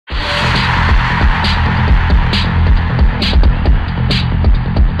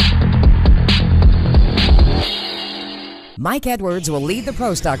Mike Edwards will lead the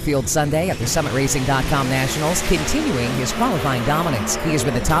Pro Stock field Sunday at the SummitRacing.com Nationals, continuing his qualifying dominance. He has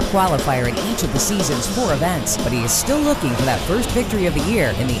been the top qualifier in each of the season's 4 events, but he is still looking for that first victory of the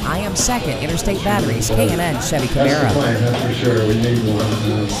year in the I Am Second Interstate Batteries K&N Chevy Camaro. That's the plan, that's for sure. We need one.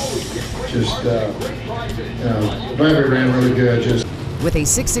 Battery ran really good. With a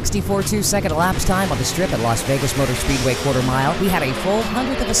 6:64.2 second elapsed time on the strip at Las Vegas Motor Speedway quarter mile, he had a full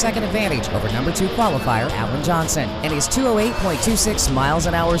 100th of a second advantage over number 2 qualifier Alan Johnson. And his 208.26 miles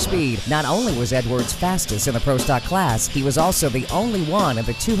an hour speed. Not only was Edwards fastest in the Pro Stock class, he was also the only one in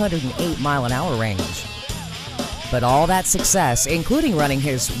the 208 mile an hour range. But all that success, including running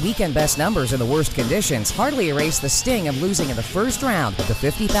his weekend best numbers in the worst conditions, hardly erased the sting of losing in the first round of the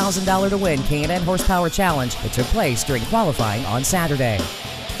 $50,000 to win K&N Horsepower Challenge that took place during qualifying on Saturday.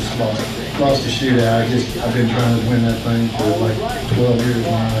 Lost the shootout. I've been trying to win that thing for like 12 years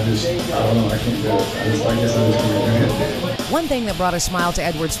now. I don't know, I can't do it. I guess I just can't do it. One thing that brought a smile to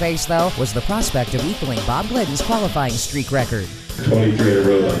Edwards' face, though, was the prospect of equaling Bob Glidden's qualifying streak record. 23 in a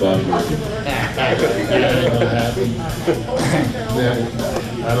row by Bob Glidden.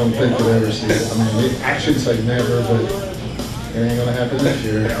 I don't think we'll ever see it. I mean, I shouldn't say never, but it ain't going to happen this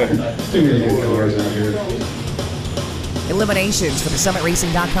year. There's too many good cars out here. Eliminations for the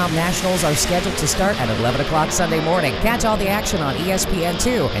SummitRacing.com Nationals are scheduled to start at 11 o'clock Sunday morning. Catch all the action on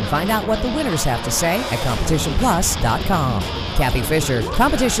ESPN2 and find out what the winners have to say at CompetitionPlus.com. Kathy Fisher,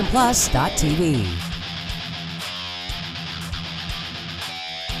 CompetitionPlus.tv.